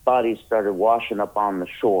 bodies started washing up on the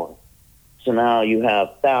shore. So now you have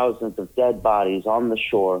thousands of dead bodies on the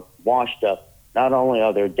shore, washed up. Not only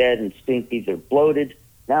are they dead and stinky, they're bloated.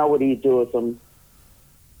 Now what do you do with them?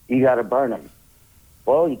 You got to burn them.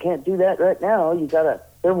 Well, you can't do that right now.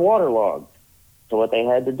 They're waterlogged. So what they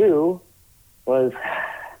had to do was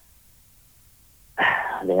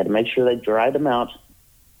they had to make sure they dried them out.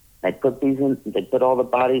 They put all the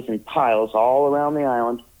bodies in piles all around the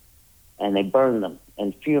island, and they burned them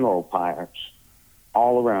in funeral pyres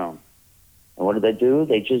all around. And what did they do?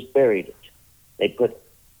 They just buried it. They put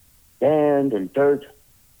sand and dirt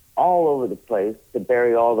all over the place to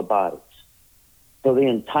bury all the bodies. So the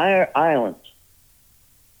entire island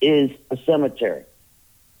is a cemetery.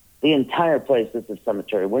 The entire place is a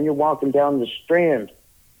cemetery. When you're walking down the Strand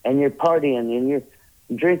and you're partying and you're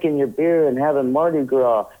drinking your beer and having Mardi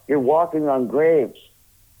Gras, you're walking on graves.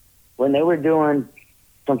 When they were doing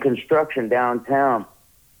some construction downtown,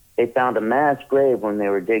 they found a mass grave when they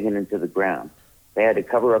were digging into the ground. They had to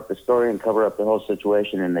cover up the story and cover up the whole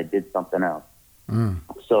situation, and they did something else.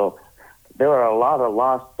 So there are a lot of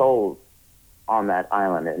lost souls on that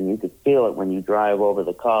island, and you could feel it when you drive over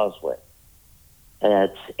the causeway.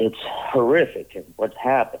 And it's horrific what's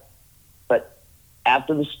happened. But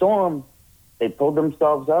after the storm, they pulled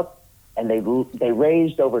themselves up, and they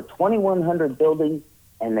raised over 2,100 buildings,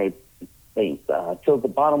 and they filled the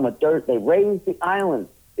bottom with dirt. They raised the island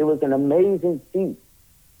it was an amazing feat.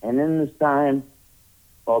 And in this time,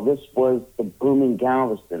 well, this was the booming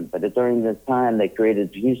Galveston, but during this time, they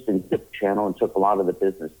created the Houston Zip Channel and took a lot of the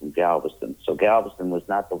business from Galveston. So Galveston was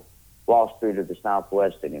not the Wall Street of the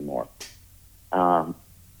Southwest anymore.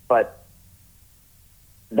 But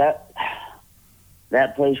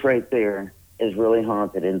that place right there is really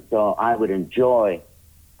haunted, and so I would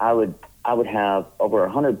have over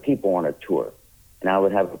 100 people on a tour, and I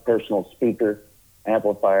would have a personal speaker,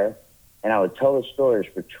 amplifier, and I would tell the stories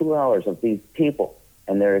for 2 hours of these people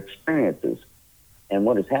and their experiences and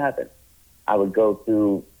what has happened. I would go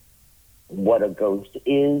through what a ghost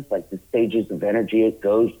is, like the stages of energy it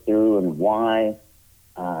goes through and why.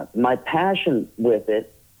 My passion with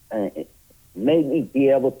it made me be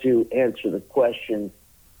able to answer the questions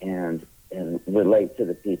and relate to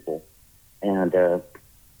the people. And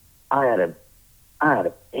I had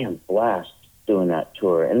a damn blast doing that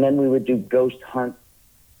tour. And then we would do ghost hunts,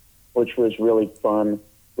 which was really fun.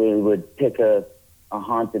 We would pick a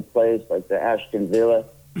haunted place like the Ashton Villa,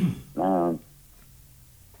 one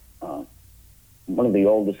of the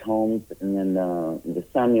oldest homes, and then the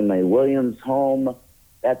Samuel May Williams home.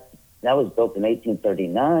 That was built in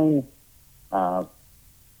 1839.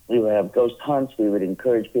 We would have ghost hunts. We would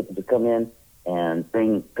encourage people to come in and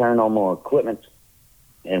bring paranormal equipment,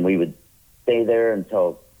 and we would stay there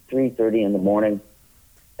until 3:30 in the morning.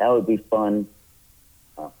 That would be fun.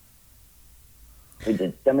 We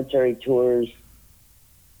did cemetery tours.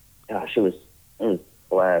 Gosh, it was a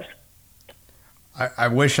blast. I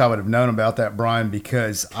wish I would have known about that, Brian,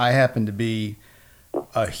 because I happen to be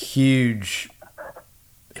a huge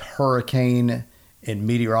hurricane and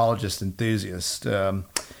meteorologist enthusiast,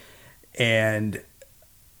 and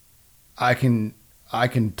I can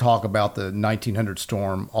talk about the 1900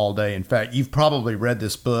 storm all day. In fact, you've probably read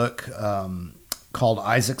this book called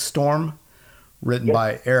Isaac Storm, written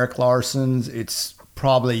by Eric Larson. It's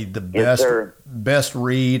probably the best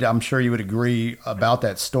read. I'm sure you would agree about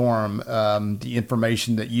that storm. The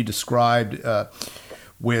information that you described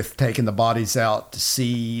with taking the bodies out to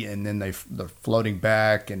sea and then they're floating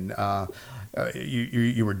back, and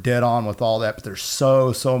you were dead on with all that. But there's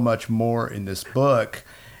so much more in this book,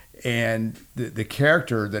 and the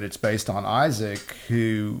character that it's based on, Isaac,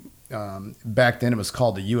 who back then it was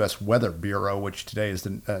called the U.S. Weather Bureau, which today is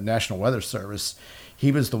the National Weather Service.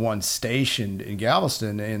 He was the one stationed in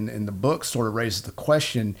Galveston, and the book sort of raises the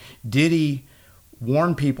question, did he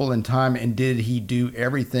warn people in time, and did he do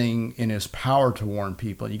everything in his power to warn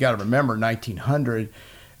people? You got to remember, 1900,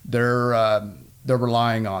 they're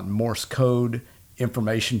relying on Morse code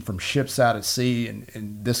information from ships out at sea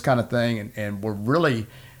and this kind of thing, and we're really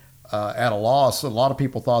at a loss. A lot of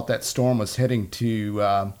people thought that storm was heading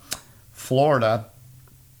to Florida.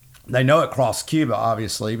 They know it crossed Cuba,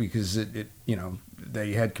 obviously, because it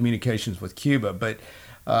they had communications with Cuba. But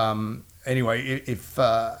anyway, if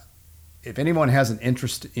anyone has an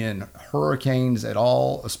interest in hurricanes at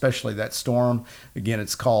all, especially that storm, again,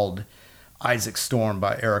 it's called Isaac Storm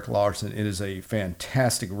by Eric Larson. It is a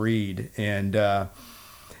fantastic read, and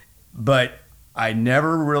but I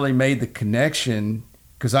never really made the connection,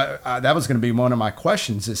 because I that was going to be one of my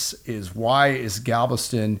questions. Is why is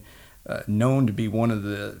Galveston known to be one of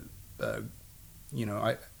the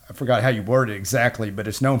I forgot how you worded it exactly, but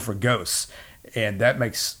it's known for ghosts, and that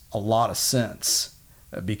makes a lot of sense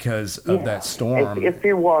because of that storm. If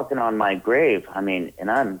you're walking on my grave, I mean,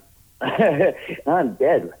 and I'm I'm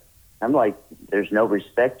dead, I'm like, there's no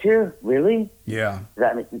respect here, really? Yeah.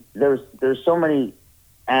 I mean, there's so many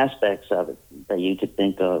aspects of it that you could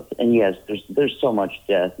think of, and yes, there's so much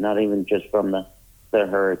death, not even just from the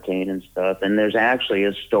hurricane and stuff. And there's actually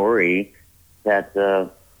a story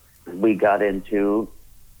that we got into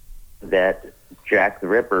that Jack the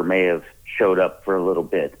Ripper may have showed up for a little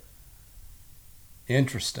bit.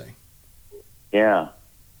 Interesting. Yeah.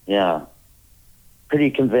 Pretty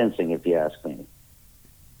convincing, if you ask me.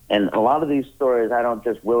 And a lot of these stories, I don't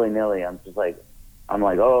just willy-nilly. I'm like,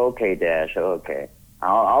 oh, okay, Dash, oh, okay.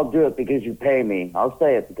 I'll do it because you pay me. I'll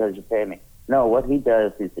say it because you pay me. No, what he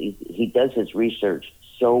does is he does his research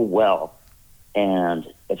so well. And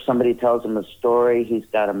if somebody tells him a story, he's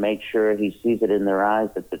got to make sure he sees it in their eyes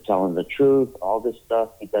that they're telling the truth, all this stuff.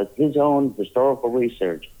 He does his own historical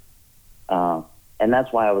research. And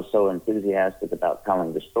that's why I was so enthusiastic about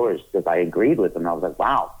telling the stories, because I agreed with him. I was like,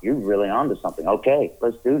 wow, you're really onto something. Okay,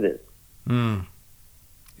 let's do this.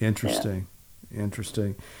 Interesting.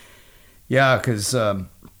 Yeah, because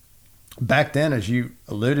back then, as you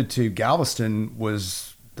alluded to, Galveston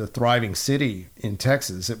was the thriving city in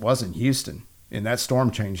Texas. It wasn't Houston, and that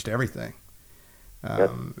storm changed everything.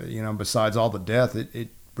 Yep. Besides all the death, it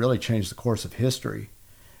really changed the course of history.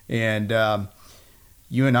 And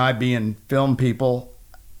you and I being film people,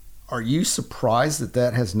 are you surprised that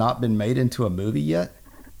that has not been made into a movie yet?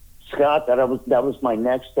 Scott, that was my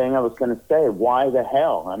next thing I was going to say. Why the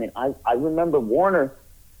hell? I mean, I remember Warner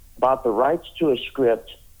bought the rights to a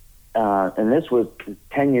script, and this was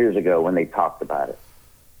 10 years ago when they talked about it.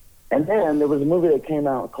 And then there was a movie that came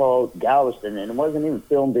out called Galveston, and it wasn't even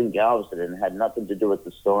filmed in Galveston, and it had nothing to do with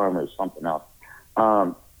the storm or something else.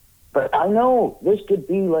 But I know this could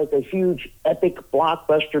be like a huge, epic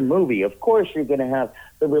blockbuster movie. Of course, you're going to have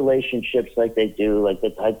the relationships like they do, like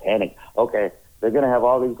the Titanic. Okay, they're going to have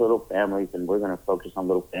all these little families, and we're going to focus on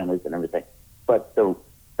little families and everything. But the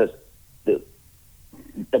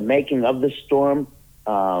making of the storm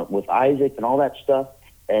with Isaac and all that stuff,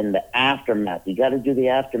 and the aftermath. You got to do the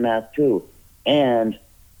aftermath too, and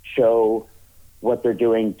show what they're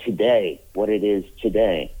doing today, what it is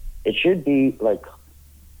today. It should be like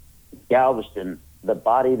Galveston, the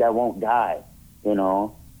body that won't die,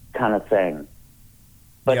 kind of thing.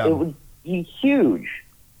 But It would be huge.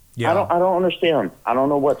 Yeah. I don't understand. I don't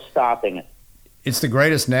know what's stopping it. It's the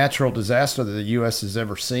greatest natural disaster that the U.S. has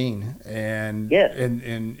ever seen, and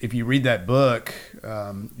and if you read that book,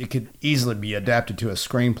 it could easily be adapted to a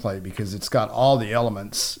screenplay because it's got all the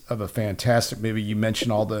elements of a fantastic movie. You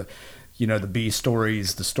mentioned all the, the B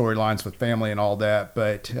stories, the storylines with family, and all that.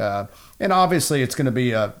 But and obviously, it's going to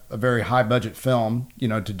be a very high budget film,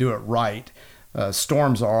 to do it right.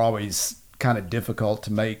 Storms are always kind of difficult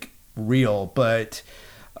to make real, but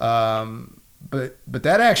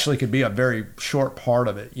that actually could be a very short part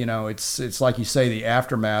of it. It's like you say, the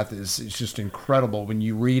aftermath is just incredible when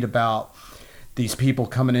you read about these people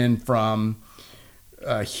coming in from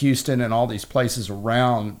Houston and all these places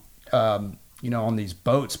around, on these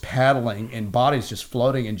boats paddling and bodies just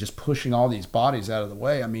floating and just pushing all these bodies out of the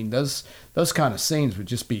way. I mean, those kind of scenes would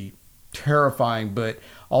just be terrifying, but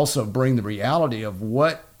also bring the reality of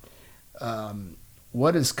what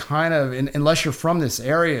is kind of, unless you're from this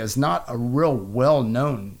area, is not a real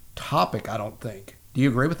well-known topic, I don't think. Do you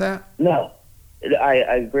agree with that? No, I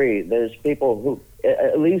agree. There's people who,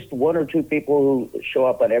 at least one or two people who show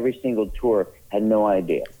up on every single tour had no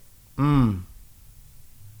idea.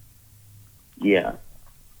 Yeah.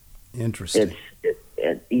 Interesting.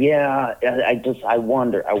 I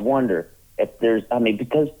wonder if there's,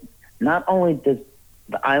 because not only does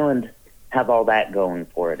the island have all that going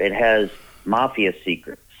for it, it has mafia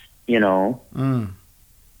secrets, there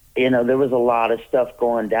was a lot of stuff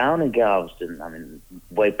going down in Galveston.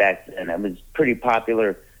 Way back then, it was a pretty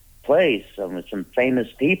popular place with some famous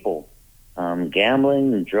people,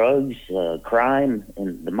 gambling and drugs, crime,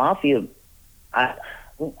 and the mafia. I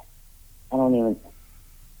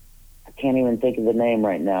can't even think of the name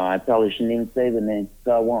right now. I probably shouldn't even say the name,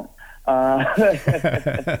 so I won't.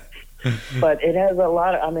 But it has a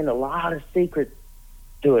lot of secrets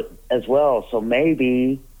to it as well. So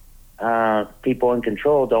maybe people in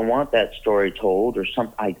control don't want that story told, or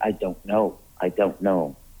something. I don't know.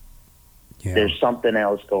 Yeah. There's something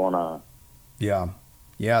else going on. Yeah.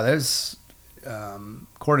 There's,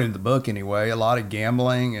 according to the book anyway, a lot of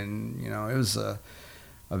gambling, and it was a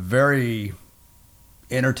very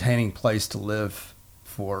entertaining place to live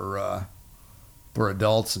for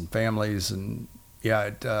adults and families, and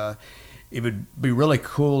it would be really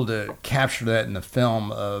cool to capture that in the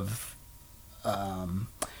film of,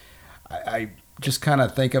 I just kind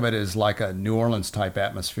of think of it as like a New Orleans type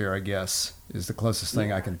atmosphere, I guess, is the closest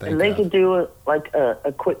thing I can think of. And they could do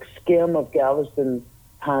a quick skim of Galveston's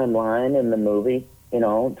timeline in the movie,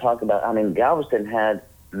 talk about, Galveston had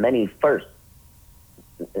many firsts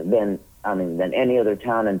than any other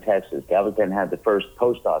town in Texas. Galveston had the first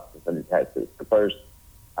post office in Texas, the first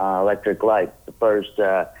electric lights, the first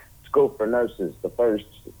school for nurses,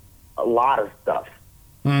 a lot of stuff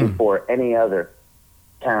before any other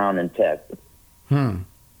town in Texas.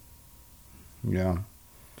 Yeah.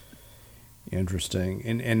 Interesting.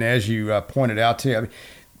 And as you pointed out too,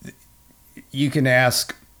 you can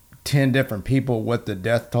ask 10 different people what the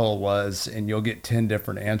death toll was, and you'll get 10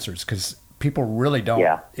 different answers because people really don't.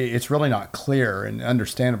 Yeah. It's really not clear, and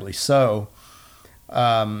understandably so.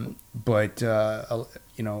 But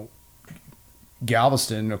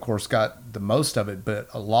Galveston, of course, got the most of it, but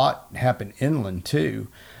a lot happened inland too.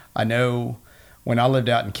 I know when I lived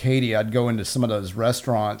out in Katy, I'd go into some of those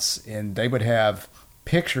restaurants, and they would have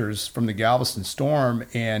pictures from the Galveston storm,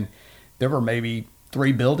 and there were maybe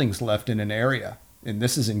 3 buildings left in an area. And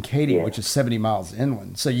this is in Katy, which is 70 miles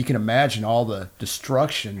inland. So you can imagine all the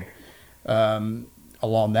destruction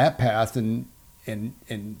along that path. And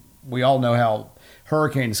we all know how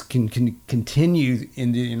hurricanes can continue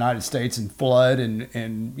in the United States and flood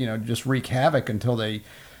and just wreak havoc until they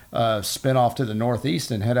spin off to the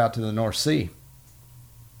Northeast and head out to the North Sea.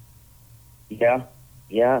 Yeah,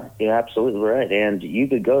 you're absolutely right. And you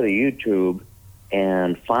could go to YouTube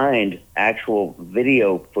and find actual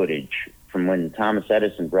video footage from when Thomas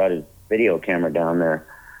Edison brought his video camera down there.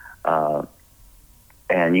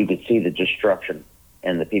 And you could see the destruction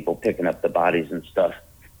and the people picking up the bodies and stuff.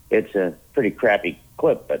 It's a pretty crappy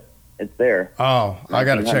clip, but it's there. Oh, I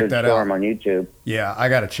got to check that out. On YouTube. Yeah, I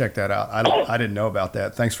got to check that out. I didn't know about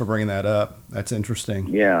that. Thanks for bringing that up. That's interesting.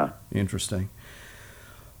 Yeah. Interesting.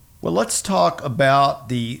 Well, let's talk about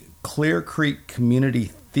the Clear Creek Community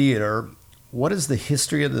Theater. What is the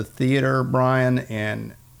history of the theater, Brian,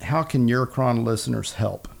 and how can Eurocron listeners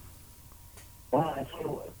help? Well,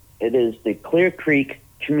 it is the Clear Creek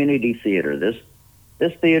Community Theater.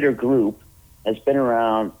 This theater group has been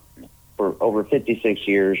around for over 56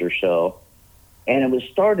 years or so, and it was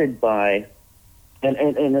started by, and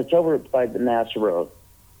it's over by the NASA Road,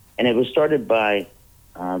 and it was started by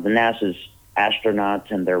the NASA's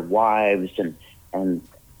astronauts and their wives, and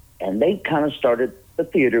they kind of started the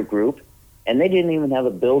theater group, and they didn't even have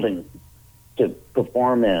a building to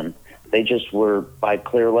perform in. They just were by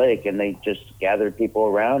Clear Lake, and they just gathered people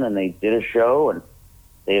around, and they did a show, and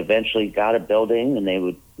they eventually got a building, and they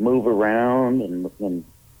would move around and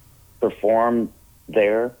perform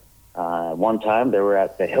there. One time they were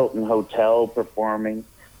at the Hilton Hotel performing,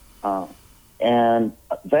 and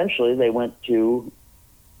eventually they went to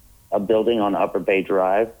a building on Upper Bay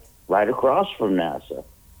Drive right across from NASA.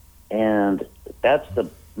 And that's the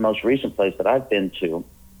most recent place that I've been to.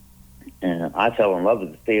 And I fell in love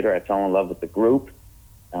with the theater. I fell in love with the group.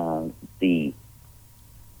 The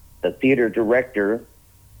theater director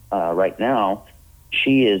right now,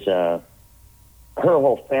 she is, her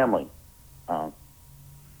whole family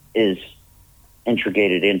is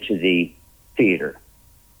integrated into the theater.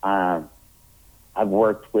 I've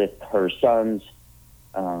worked with her sons.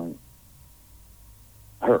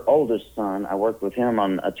 Her oldest son, I worked with him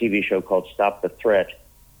on a TV show called Stop the Threat.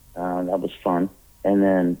 That was fun. And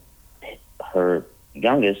then her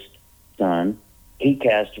youngest son, he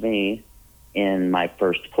cast me in my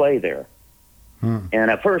first play there.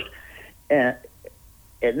 And at first, and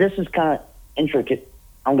this is kind of intricate.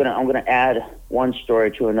 I'm gonna add one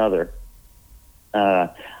story to another. I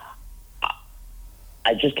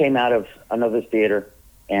just came out of another theater,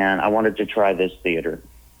 and I wanted to try this theater,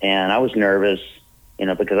 and I was nervous,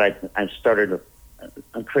 because I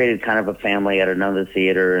created kind of a family at another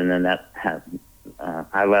theater, and then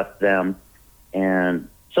I left them, and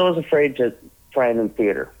so I was afraid to try a new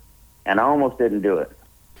theater, and I almost didn't do it.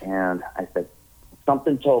 And I said,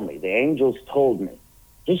 something told me, the angels told me,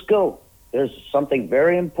 just go. There's something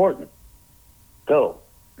very important. Go.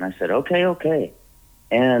 And I said, okay.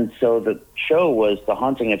 And so the show was The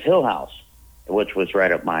Haunting of Hill House, which was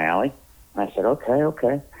right up my alley. And I said,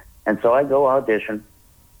 okay. And so I go audition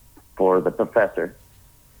for the professor,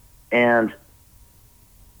 and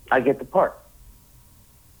I get the part.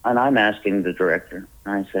 And I'm asking the director,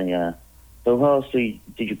 and I say, so who else did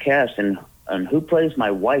you cast, and who plays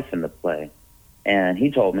my wife in the play? And he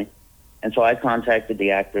told me. And so I contacted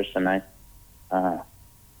the actress, and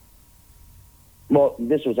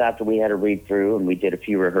this was after we had a read through, and we did a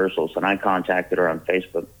few rehearsals, and I contacted her on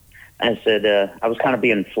Facebook. I said, I was kind of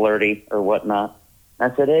being flirty or whatnot.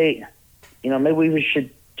 I said, hey, maybe we should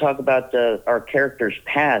talk about our characters'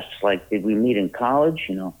 pasts. Like, did we meet in college?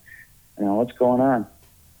 What's going on?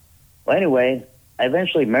 Well, anyway, I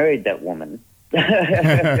eventually married that woman.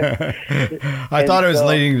 I thought it was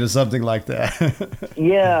leading to something like that.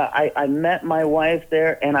 Yeah, I met my wife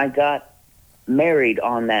there, and I got married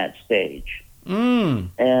on that stage. And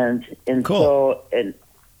cool. So, and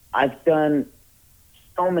I've done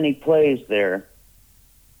so many plays there,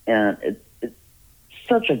 and it's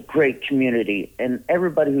such a great community, and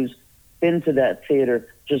everybody who's been to that theater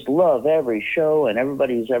just love every show, and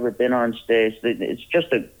everybody who's ever been on stage. It's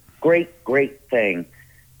just a great thing.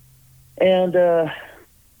 And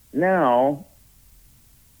now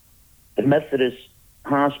the Methodist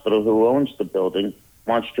Hospital, who owns the building,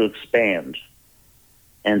 wants to expand.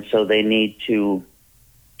 And so they need to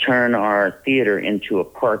turn our theater into a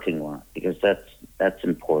parking lot, because that's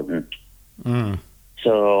important.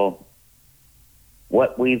 So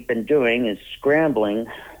what we've been doing is scrambling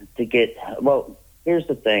to get, here's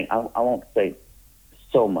the thing. I won't say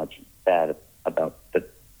so much bad about the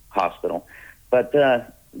hospital, but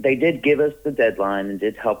they did give us the deadline and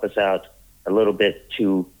did help us out a little bit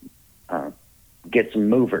to get some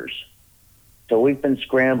movers. So we've been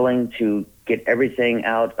scrambling to get everything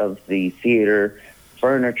out of the theater,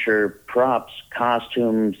 furniture, props,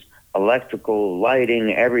 costumes, electrical,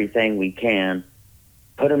 lighting, everything we can.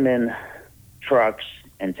 put them in trucks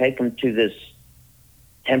and take them to this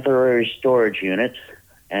temporary storage unit,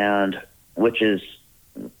 and which is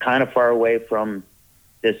kind of far away from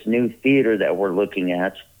this new theater that we're looking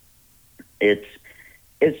at. It's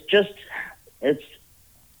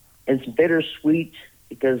bittersweet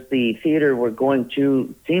because the theater we're going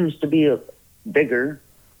to seems to be bigger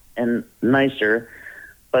and nicer,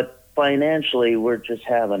 but financially we're just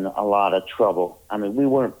having a lot of trouble. I mean, we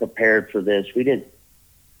weren't prepared for this. We didn't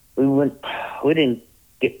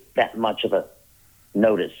get that much of a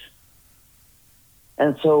notice.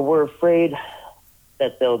 And so we're afraid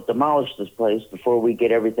that they'll demolish this place before we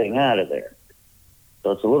get everything out of there.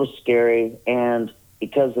 So it's a little scary, and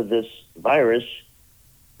because of this virus,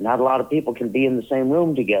 not a lot of people can be in the same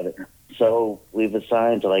room together. So we've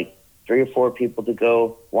assigned like 3 or 4 people to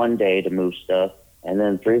go one day to move stuff, and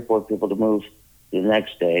then 3 or 4 people to move the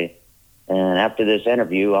next day. And after this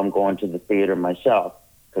interview, I'm going to the theater myself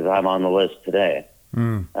because I'm on the list today.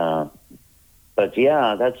 But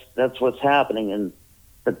yeah, that's what's happening.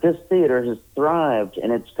 But this theater has thrived,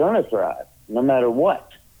 and it's going to thrive no matter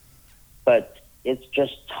what. But it's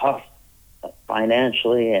just tough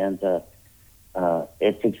financially, and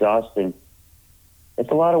it's exhausting. It's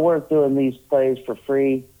a lot of work doing these plays for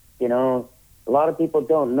free. You know, a lot of people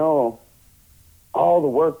don't know all the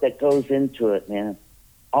work that goes into it, man.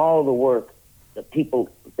 All the work. The people,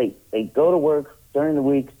 they go to work during the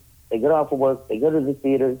week, they get off of work, they go to the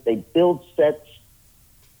theater, they build sets,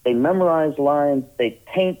 they memorize lines, they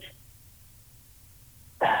paint,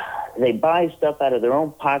 they buy stuff out of their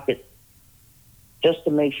own pocket just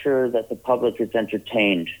to make sure that the public is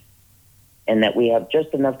entertained and that we have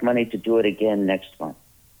just enough money to do it again next month.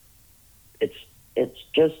 It's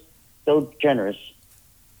just so generous.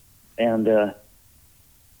 And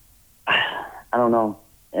I don't know.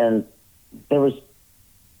 And there was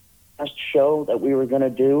a show that we were going to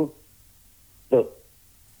do.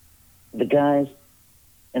 The guys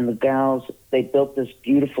and the gals, they built this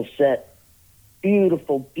beautiful set.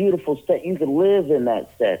 Beautiful, beautiful set. You could live in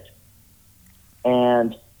that set.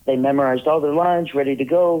 And they memorized all their lines, ready to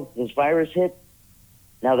go. This virus hit.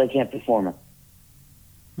 Now they can't perform it.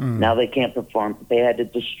 Now they can't perform. They had to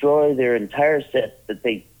destroy their entire set that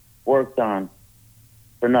they worked on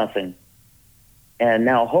for nothing. And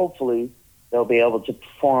now hopefully they'll be able to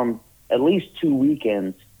perform at least 2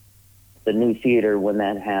 weekends at the new theater when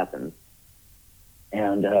that happens.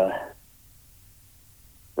 And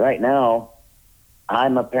right now,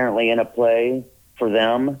 I'm apparently in a play for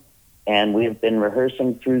them, and we've been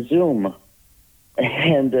rehearsing through Zoom.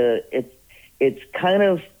 And it's kind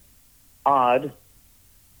of odd.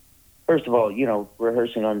 First of all, you know,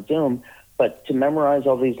 rehearsing on Zoom, but to memorize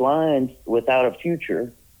all these lines without a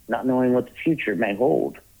future, not knowing what the future may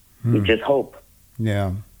hold. We just hope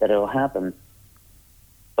that it'll happen.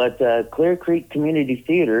 But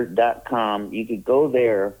ClearCreekCommunityTheater.com, you could go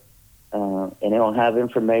there, and it'll have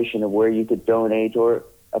information of where you could donate, or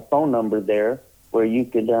a phone number there where you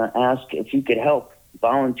could ask if you could help,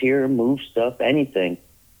 volunteer, move stuff, anything.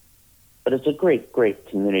 But it's a great, great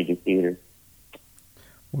community theater.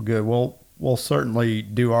 Well, good. We'll certainly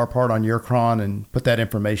do our part on YourCron and put that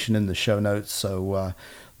information in the show notes. So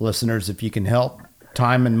listeners, if you can help,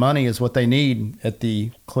 time and money is what they need at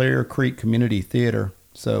the Clear Creek Community Theater.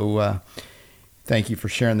 So thank you for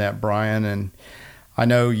sharing that, Brian. And I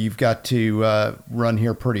know you've got to run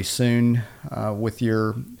here pretty soon with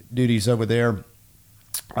your duties over there.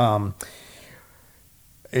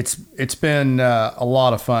 It's been a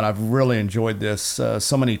lot of fun. I've really enjoyed this.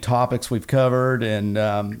 So many topics we've covered,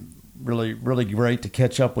 and really, really great to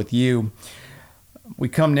catch up with you. We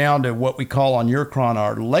come now to what we call on YourCron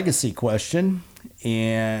our legacy question.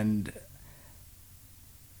 And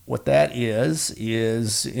what that is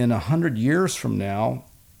in 100 years from now,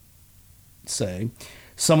 say,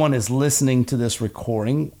 someone is listening to this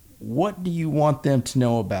recording, what do you want them to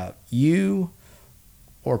know about you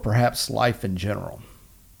or perhaps life in general?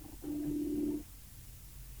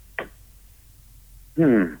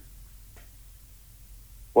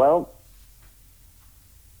 Well,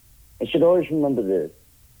 I should always remember this.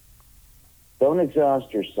 Don't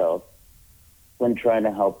exhaust yourself when trying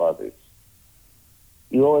to help others.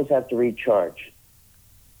 You always have to recharge.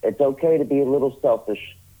 It's okay to be a little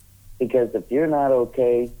selfish, because if you're not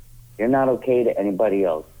okay to anybody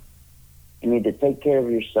else. You need to take care of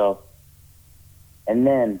yourself and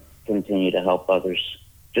then continue to help others.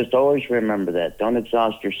 Just always remember that. Don't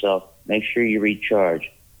exhaust yourself. Make sure you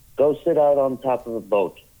recharge. Go sit out on top of a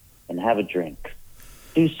boat and have a drink.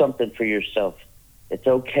 Do something for yourself. It's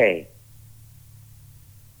okay.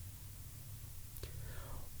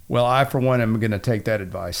 Well, I, for one, am going to take that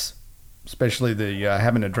advice. especially the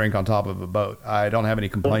having a drink on top of a boat. I don't have any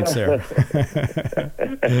complaints there.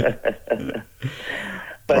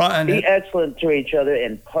 But Brian, be excellent to each other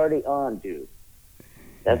and party on, dude.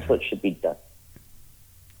 That's what should be done.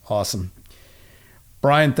 Awesome.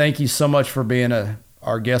 Brian, thank you so much for being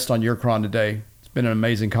our guest on Your Cron today. It's been an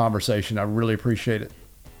amazing conversation. I really appreciate it.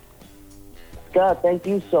 Scott, thank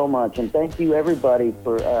you so much, and thank you everybody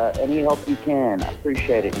for any help you can. I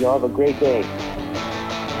appreciate it. Y'all have a great day.